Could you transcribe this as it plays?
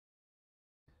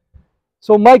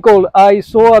So Michael, I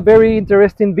saw a very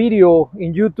interesting video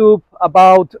in YouTube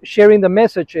about sharing the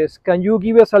messages. Can you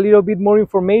give us a little bit more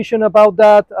information about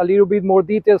that? A little bit more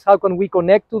details? How can we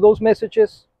connect to those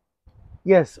messages?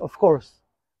 Yes, of course.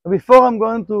 Before I'm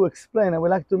going to explain, I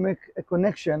would like to make a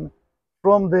connection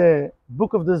from the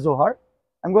book of the Zohar.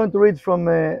 I'm going to read from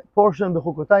a portion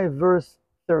Bechukotai, verse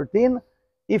 13.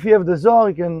 If you have the Zohar,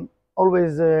 you can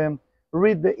always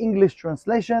read the English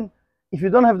translation. If you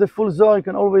don't have the full Zohar, you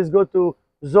can always go to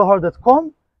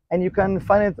zohar.com and you can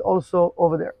find it also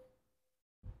over there.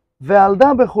 ועל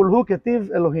דה בכולהו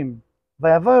כתיב אלוהים,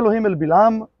 ויבוא אלוהים אל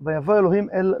בלעם, ויבוא אלוהים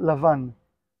אל לבן,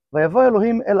 ויבוא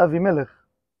אלוהים אל אבימלך,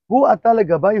 הוא עתה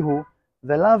לגבי הוא,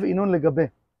 ולאו אינון לגבי,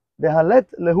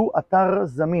 דהלת להו אתר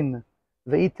זמין,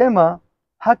 ואיתמה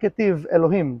הכתיב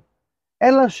אלוהים,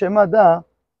 אלא שמא דא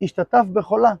השתתף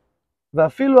בחולה,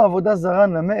 ואפילו עבודה זרה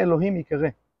נמה אלוהים יקרא,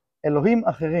 אלוהים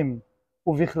אחרים,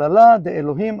 ובכללה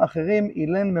דאלוהים אחרים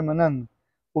אילן ממנן,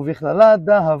 ובכללה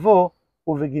דא הבוא,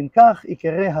 ובגין כך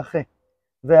יקרא החה.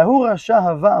 וההוא רשע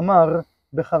הווה אמר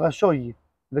בחרשוי,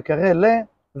 וקרא לה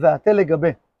ועתה לגבה.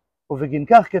 ובגין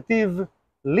כך כתיב,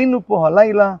 לינו פה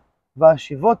הלילה,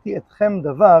 והשיבותי אתכם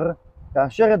דבר,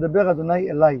 כאשר ידבר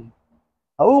אדוני אליי.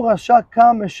 ההוא רשע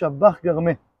קם משבח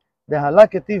גרמה, דהלה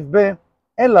כתיב ב,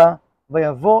 אלא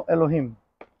ויבוא אלוהים.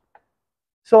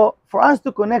 So, for us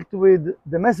to connect with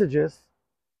the messages,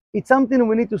 it's something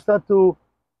we need to start to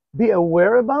be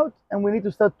aware about and we need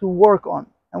to start to work on.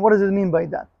 And what does it mean by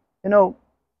that? You know,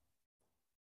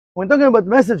 when talking about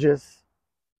messages,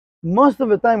 most of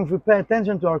the time if we pay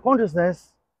attention to our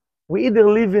consciousness, we either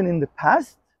live in the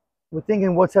past, we're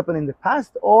thinking what's happened in the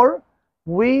past, or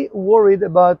we worried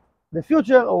about the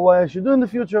future or what I should do in the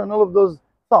future and all of those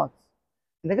thoughts.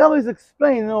 And the Kabbalists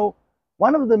explain, you know,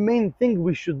 one of the main things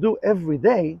we should do every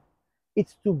day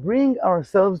is to bring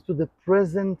ourselves to the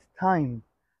present time.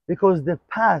 Because the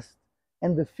past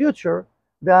and the future,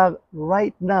 they are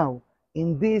right now,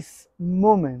 in this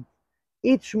moment.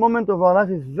 Each moment of our life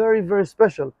is very, very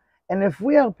special. And if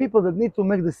we are people that need to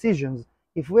make decisions,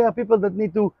 if we are people that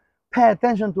need to pay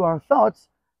attention to our thoughts,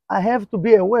 I have to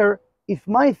be aware if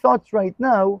my thoughts right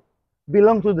now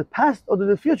belong to the past or to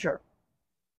the future.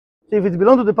 So if it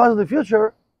belongs to the past or the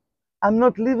future, I'm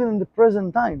not living in the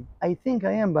present time. I think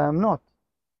I am, but I'm not.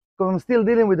 Because I'm still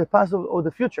dealing with the past or the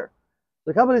future.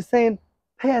 The Kabbalah is saying,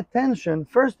 pay attention,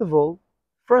 first of all,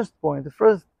 first point, the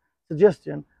first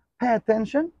suggestion, pay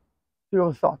attention to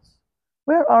your thoughts.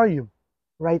 Where are you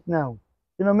right now?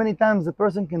 You know, many times a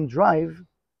person can drive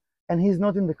and he's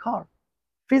not in the car.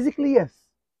 Physically, yes.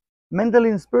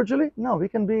 Mentally and spiritually, no. We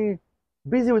can be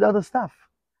busy with other stuff.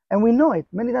 And we know it.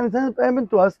 Many times it happened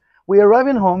to us. We arrive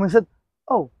in home and said,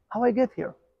 oh, how I get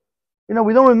here? You know,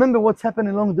 we don't remember what's happened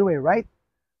along the way, right?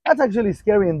 That's actually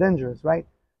scary and dangerous, right?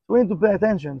 We need to pay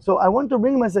attention. So I want to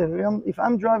bring myself, if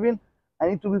I'm driving, I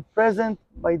need to be present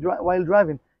while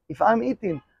driving. If I'm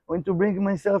eating, I want to bring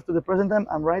myself to the present time.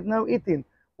 I'm right now eating.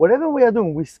 Whatever we are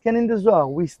doing, we scan in the Zohar,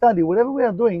 we study, whatever we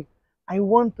are doing, I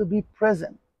want to be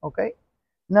present, okay?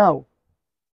 Now,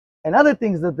 another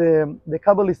things that the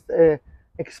Kabbalists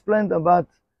explained about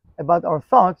our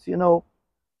thoughts, you know,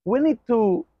 we need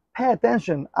to pay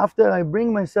attention after I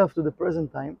bring myself to the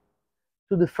present time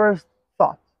to the first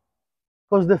thought.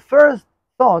 Because the first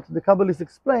thought, the Kabbalists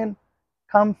explain,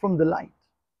 come from the light.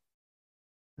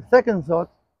 The second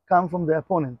thought come from the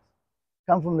opponent,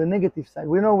 come from the negative side.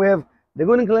 We know we have the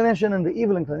good inclination and the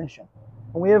evil inclination.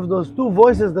 And we have those two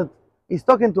voices that is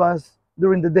talking to us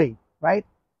during the day, right?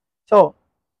 So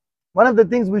one of the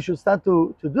things we should start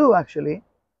to do actually,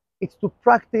 is to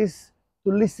practice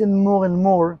to listen more and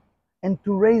more and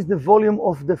to raise the volume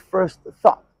of the first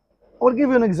thought. I will give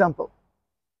you an example.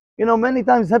 You know, many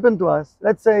times happen to us,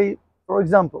 let's say, for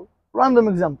example, random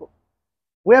example.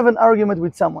 We have an argument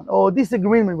with someone or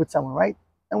disagreement with someone, right?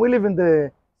 And we live in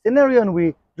the scenario and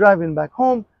we driving back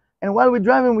home. And while we're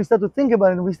driving, we start to think about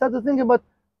it. And we start to think about,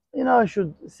 you know, I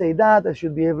should say that, I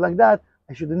should behave like that,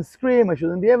 I shouldn't scream, I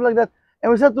shouldn't behave like that.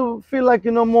 And we start to feel like,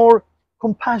 you know, more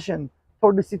compassion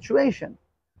for the situation.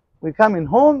 We come in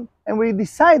home and we're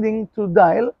deciding to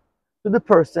dial to the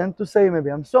person to say, maybe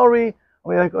I'm sorry,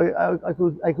 or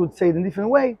I could say it in a different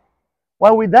way.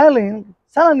 While we're dialing,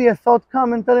 suddenly a thought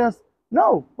comes and telling us,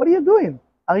 no, what are you doing?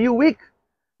 Are you weak?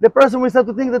 The person will start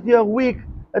to think that you are weak,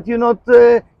 that you're not,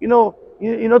 you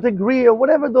not agree, or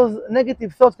whatever those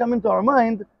negative thoughts come into our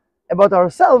mind about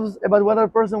ourselves, about what our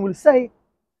person will say,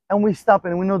 and we stop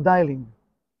and we're not dialing.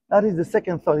 That is the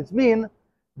second thought. It's mean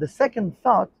the second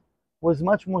thought was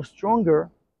much more stronger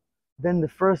than the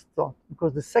first thought,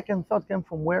 because the second thought came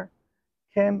from where?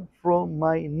 Came from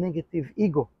my negative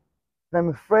ego. I'm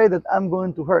afraid that I'm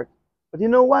going to hurt. But you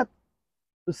know what?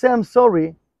 To say I'm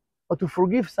sorry, or to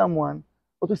forgive someone,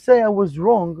 or to say I was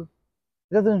wrong,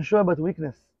 it doesn't show about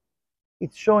weakness.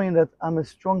 It's showing that I'm a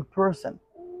strong person,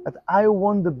 that I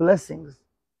want the blessings.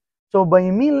 So by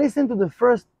me listening to the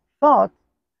first thought,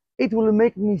 it will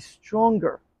make me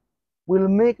stronger, will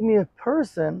make me a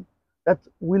person that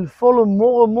will follow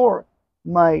more and more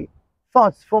my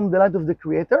thoughts from the light of the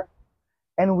Creator,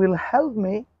 and will help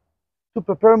me to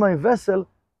prepare my vessel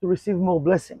to receive more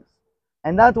blessings.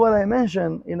 And that's what I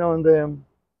mentioned, in the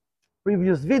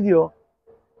previous video,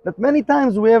 that many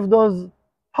times we have those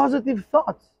positive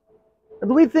thoughts.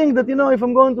 And we think that, if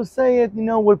I'm going to say it,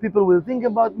 what people will think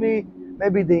about me,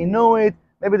 maybe they know it,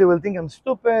 maybe they will think I'm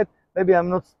stupid, maybe I'm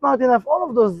not smart enough, all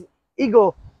of those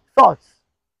ego thoughts.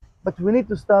 But we need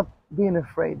to stop being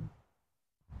afraid.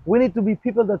 We need to be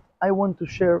people that I want to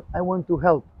share, I want to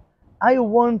help. I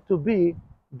want to be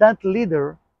that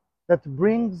leader that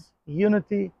brings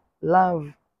unity,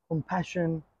 love,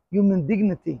 compassion, human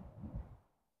dignity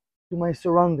to my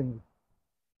surroundings.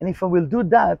 And if I will do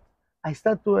that, I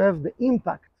start to have the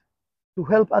impact to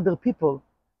help other people.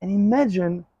 And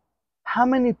imagine how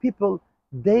many people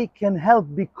they can help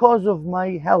because of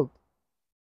my help.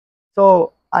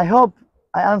 So I hope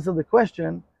I answered the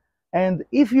question. And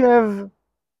if you have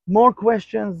more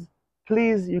questions,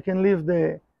 please, you can leave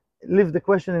the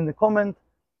question in the comment.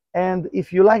 And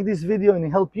if you like this video and it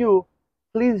helped you,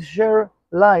 please share,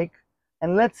 like,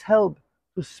 and let's help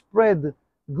to spread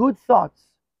good thoughts,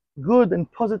 good and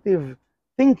positive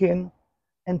thinking,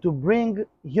 and to bring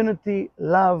unity,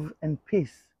 love, and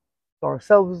peace to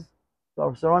ourselves, to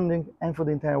our surroundings, and for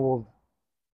the entire world.